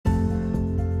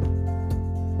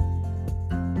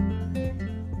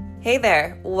Hey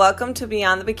there, welcome to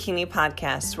Beyond the Bikini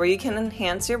podcast, where you can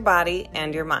enhance your body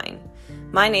and your mind.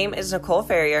 My name is Nicole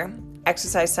Ferrier,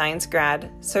 exercise science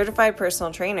grad, certified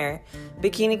personal trainer,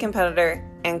 bikini competitor,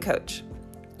 and coach.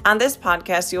 On this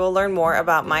podcast, you will learn more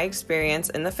about my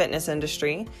experience in the fitness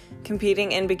industry,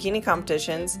 competing in bikini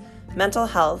competitions, mental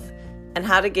health, and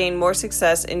how to gain more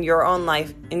success in your own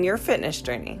life in your fitness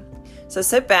journey. So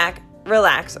sit back,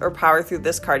 relax, or power through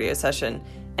this cardio session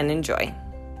and enjoy.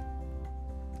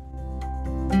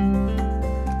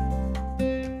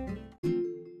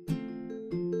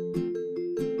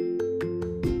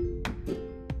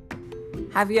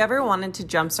 Have you ever wanted to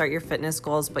jumpstart your fitness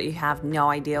goals, but you have no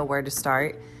idea where to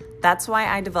start? That's why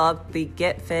I developed the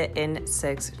Get Fit in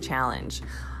 6 challenge.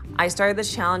 I started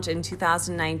this challenge in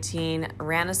 2019,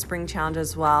 ran a spring challenge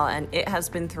as well, and it has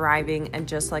been thriving, and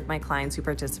just like my clients who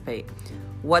participate.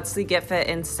 What's the Get Fit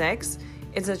in 6?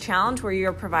 It's a challenge where you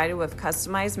are provided with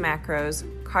customized macros,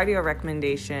 cardio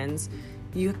recommendations,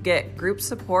 you get group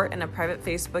support in a private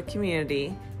Facebook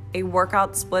community, a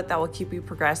workout split that will keep you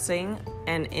progressing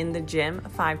and in the gym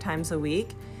 5 times a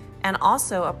week, and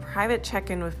also a private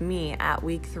check-in with me at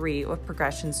week 3 with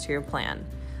progressions to your plan.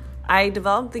 I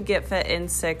developed the Get Fit in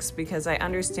 6 because I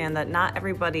understand that not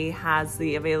everybody has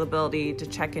the availability to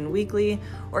check in weekly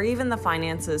or even the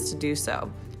finances to do so.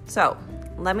 So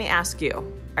let me ask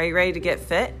you, are you ready to get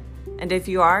fit? And if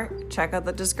you are, check out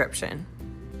the description.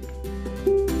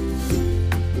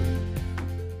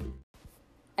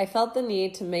 I felt the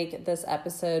need to make this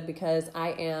episode because I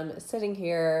am sitting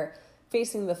here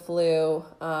facing the flu,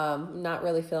 not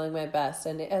really feeling my best,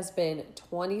 and it has been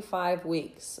 25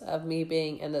 weeks of me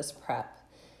being in this prep.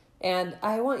 And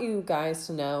I want you guys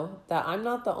to know that I'm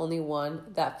not the only one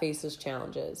that faces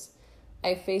challenges.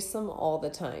 I face them all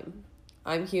the time.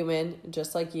 I'm human,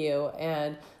 just like you,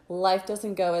 and life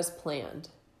doesn't go as planned.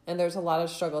 And there's a lot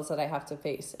of struggles that I have to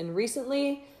face. And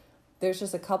recently, there's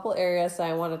just a couple areas that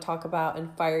I want to talk about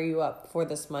and fire you up for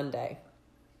this Monday.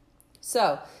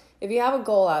 So, if you have a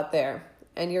goal out there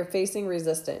and you're facing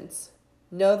resistance,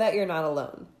 know that you're not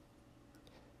alone.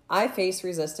 I face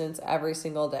resistance every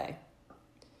single day.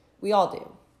 We all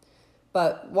do.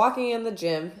 But walking in the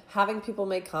gym, having people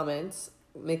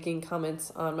making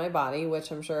comments on my body, which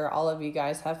I'm sure all of you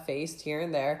guys have faced here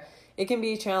and there, it can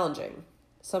be challenging.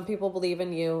 Some people believe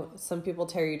in you, some people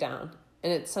tear you down.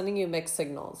 And it's sending you mixed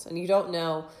signals. And you don't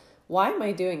know, why am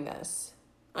I doing this?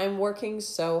 I'm working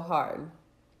so hard.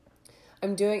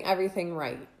 I'm doing everything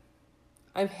right.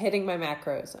 I'm hitting my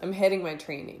macros. I'm hitting my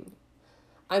training.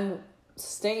 I'm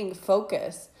staying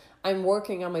focused. I'm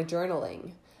working on my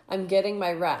journaling. I'm getting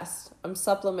my rest. I'm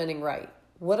supplementing right.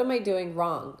 What am I doing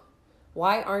wrong?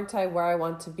 Why aren't I where I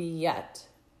want to be yet?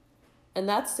 And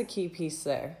that's the key piece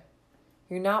there.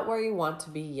 You're not where you want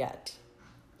to be yet.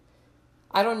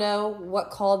 I don't know what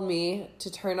called me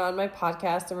to turn on my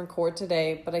podcast and record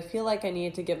today, but I feel like I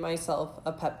needed to give myself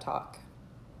a pep talk.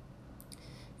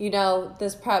 You know,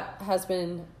 this prep has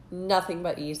been nothing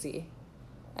but easy.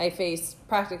 I faced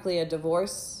practically a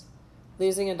divorce,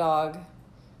 losing a dog,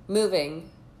 moving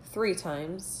 3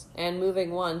 times, and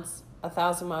moving once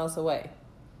 1,000 miles away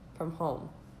from home,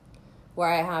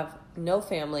 where I have no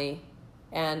family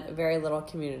and very little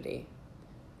community.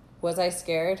 Was I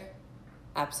scared?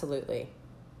 Absolutely.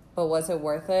 But was it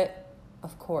worth it?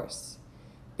 Of course.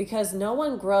 Because no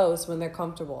one grows when they're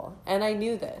comfortable. And I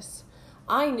knew this.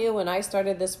 I knew when I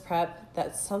started this prep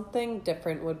that something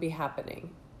different would be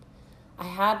happening. I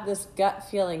had this gut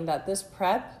feeling that this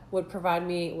prep would provide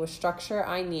me with structure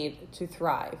I need to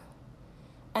thrive.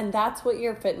 And that's what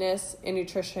your fitness and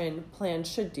nutrition plan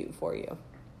should do for you.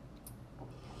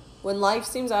 When life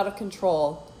seems out of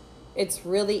control, it's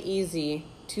really easy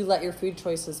to let your food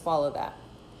choices follow that.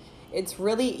 It's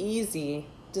really easy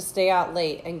to stay out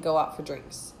late and go out for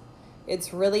drinks.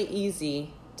 It's really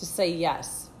easy to say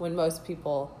yes when most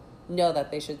people know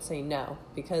that they should say no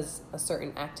because a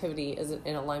certain activity isn't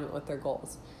in alignment with their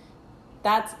goals.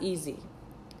 That's easy.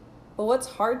 But what's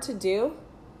hard to do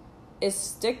is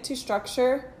stick to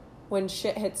structure when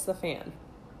shit hits the fan.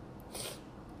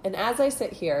 And as I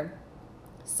sit here,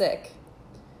 sick,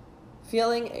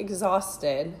 feeling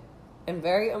exhausted and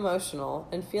very emotional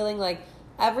and feeling like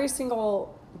every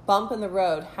single bump in the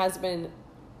road has been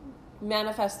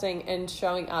manifesting and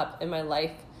showing up in my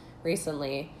life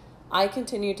recently, I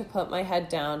continue to put my head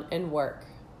down and work.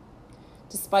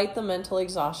 Despite the mental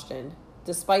exhaustion,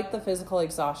 despite the physical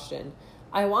exhaustion,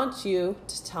 I want you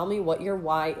to tell me what your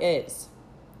why is.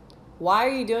 Why are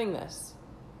you doing this?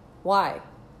 Why?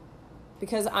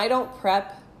 Because I don't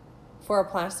prep for a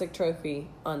plastic trophy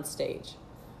on stage.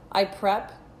 I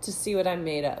prep to see what I'm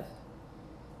made of,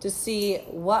 to see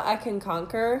what I can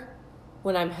conquer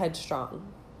when I'm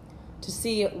headstrong, to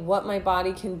see what my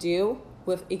body can do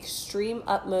with extreme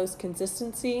utmost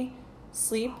consistency,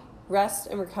 sleep, rest,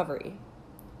 and recovery,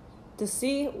 to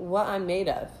see what I'm made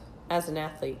of as an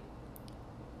athlete.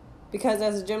 Because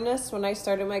as a gymnast, when I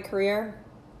started my career,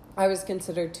 I was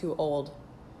considered too old.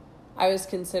 I was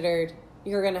considered,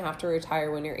 you're going to have to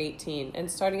retire when you're 18.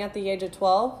 And starting at the age of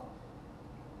 12,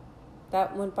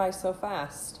 that went by so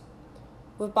fast.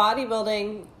 With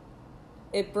bodybuilding,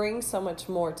 it brings so much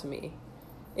more to me.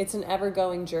 It's an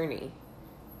ever-going journey.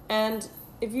 And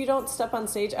if you don't step on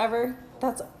stage ever,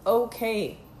 that's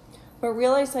okay. But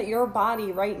realize that your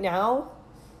body right now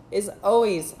is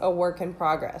always a work in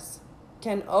progress,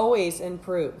 can always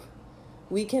improve.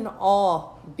 We can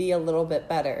all be a little bit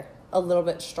better, a little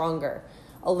bit stronger,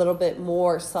 a little bit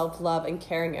more self-love and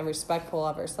caring and respectful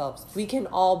of ourselves. We can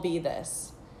all be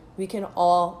this. We can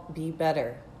all be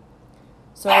better.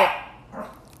 So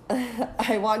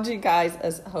I want you guys,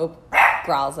 as Hope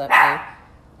growls at me,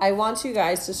 I want you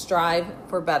guys to strive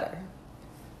for better.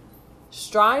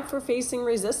 Strive for facing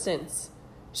resistance.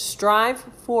 Strive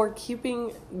for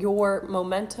keeping your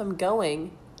momentum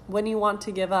going when you want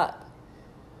to give up.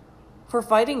 For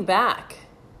fighting back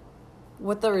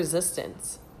with the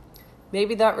resistance.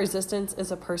 Maybe that resistance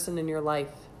is a person in your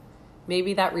life.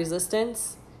 Maybe that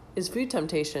resistance is food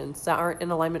temptations that aren't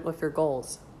in alignment with your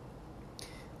goals.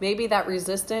 Maybe that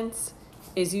resistance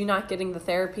is you not getting the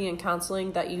therapy and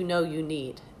counseling that you know you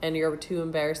need and you're too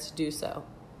embarrassed to do so.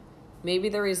 Maybe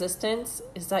the resistance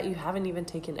is that you haven't even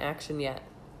taken action yet.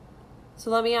 So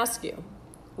let me ask you,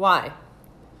 why?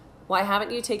 Why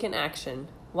haven't you taken action?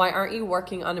 Why aren't you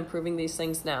working on improving these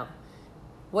things now?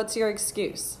 What's your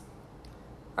excuse?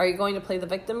 Are you going to play the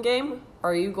victim game,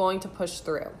 or are you going to push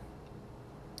through?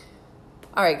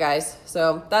 All right, guys,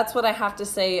 so that's what I have to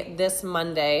say this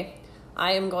Monday.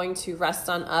 I am going to rest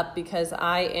on up because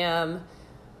I am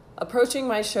approaching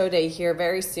my show day here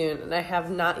very soon, and I have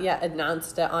not yet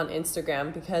announced it on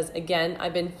Instagram because, again,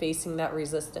 I've been facing that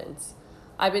resistance.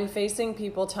 I've been facing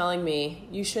people telling me,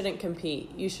 you shouldn't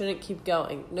compete. You shouldn't keep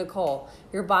going. Nicole,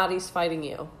 your body's fighting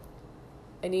you.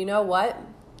 And you know what?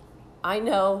 I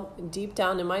know deep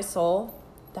down in my soul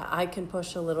that I can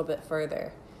push a little bit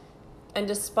further. And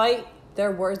despite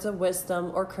their words of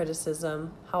wisdom or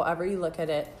criticism, however you look at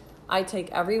it, I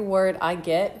take every word I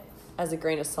get as a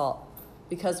grain of salt.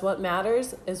 Because what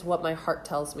matters is what my heart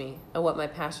tells me and what my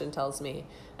passion tells me.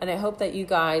 And I hope that you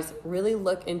guys really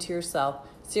look into yourself.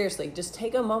 Seriously, just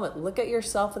take a moment, look at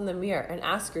yourself in the mirror and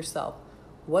ask yourself,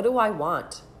 what do I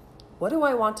want? What do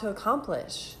I want to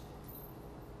accomplish?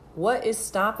 What is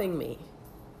stopping me?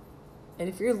 And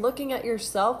if you're looking at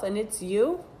yourself and it's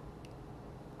you,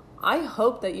 I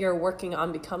hope that you're working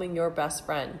on becoming your best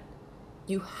friend.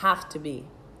 You have to be.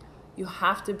 You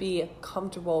have to be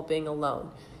comfortable being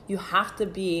alone. You have to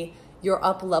be your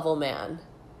up-level man.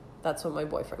 That's what my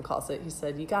boyfriend calls it. He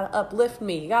said, you got to uplift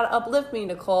me. You got to uplift me,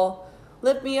 Nicole.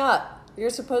 Lift me up. You're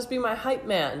supposed to be my hype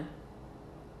man.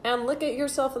 And look at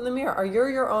yourself in the mirror. Are you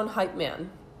your own hype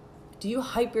man? Do you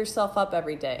hype yourself up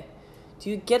every day? Do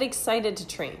you get excited to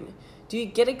train? Do you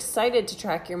get excited to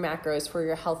track your macros for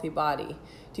your healthy body?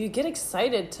 Do you get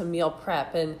excited to meal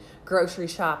prep and grocery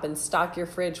shop and stock your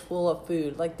fridge full of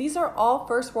food? Like, these are all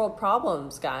first world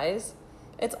problems, guys.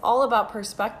 It's all about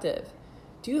perspective.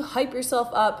 Do you hype yourself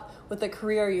up with the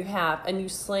career you have and you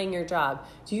slaying your job?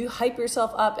 Do you hype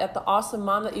yourself up at the awesome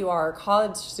mom that you are or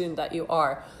college student that you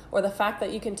are, or the fact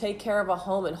that you can take care of a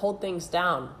home and hold things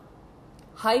down?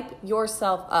 Hype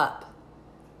yourself up,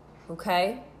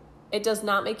 okay? It does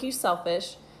not make you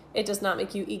selfish. It does not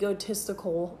make you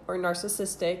egotistical or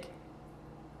narcissistic.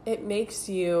 It makes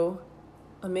you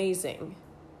amazing.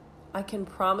 I can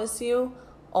promise you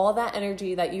all that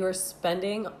energy that you are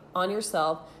spending on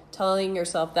yourself, telling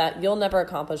yourself that you'll never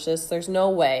accomplish this, there's no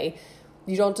way,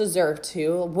 you don't deserve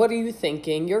to, what are you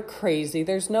thinking, you're crazy,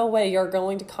 there's no way you're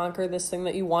going to conquer this thing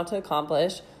that you want to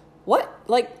accomplish. What?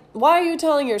 Like, why are you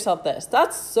telling yourself this?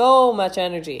 That's so much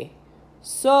energy.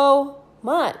 So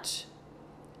much.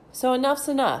 So enough's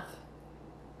enough.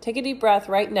 Take a deep breath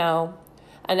right now,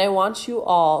 and I want you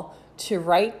all to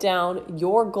write down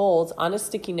your goals on a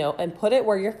sticky note and put it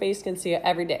where your face can see it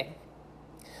every day.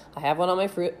 I have one on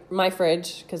my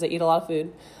fridge because I eat a lot of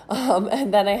food,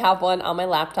 and then I have one on my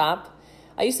laptop.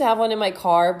 I used to have one in my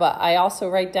car, but I also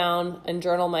write down and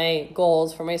journal my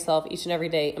goals for myself each and every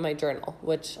day in my journal,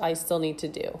 which I still need to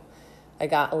do. I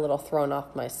got a little thrown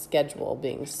off my schedule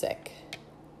being sick.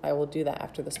 I will do that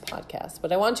after this podcast,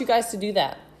 but I want you guys to do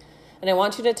that. And I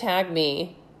want you to tag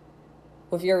me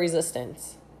with your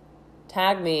resistance.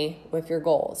 Tag me with your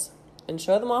goals and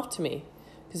show them off to me.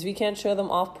 Because if you can't show them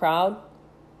off proud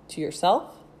to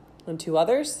yourself, And to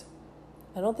others,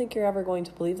 I don't think you're ever going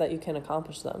to believe that you can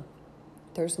accomplish them.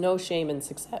 There's no shame in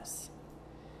success.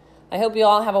 I hope you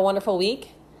all have a wonderful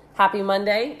week. Happy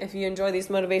Monday. If you enjoy these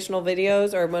motivational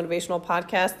videos or motivational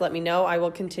podcasts, let me know. I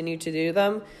will continue to do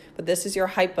them. But this is your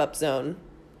Hype Up Zone.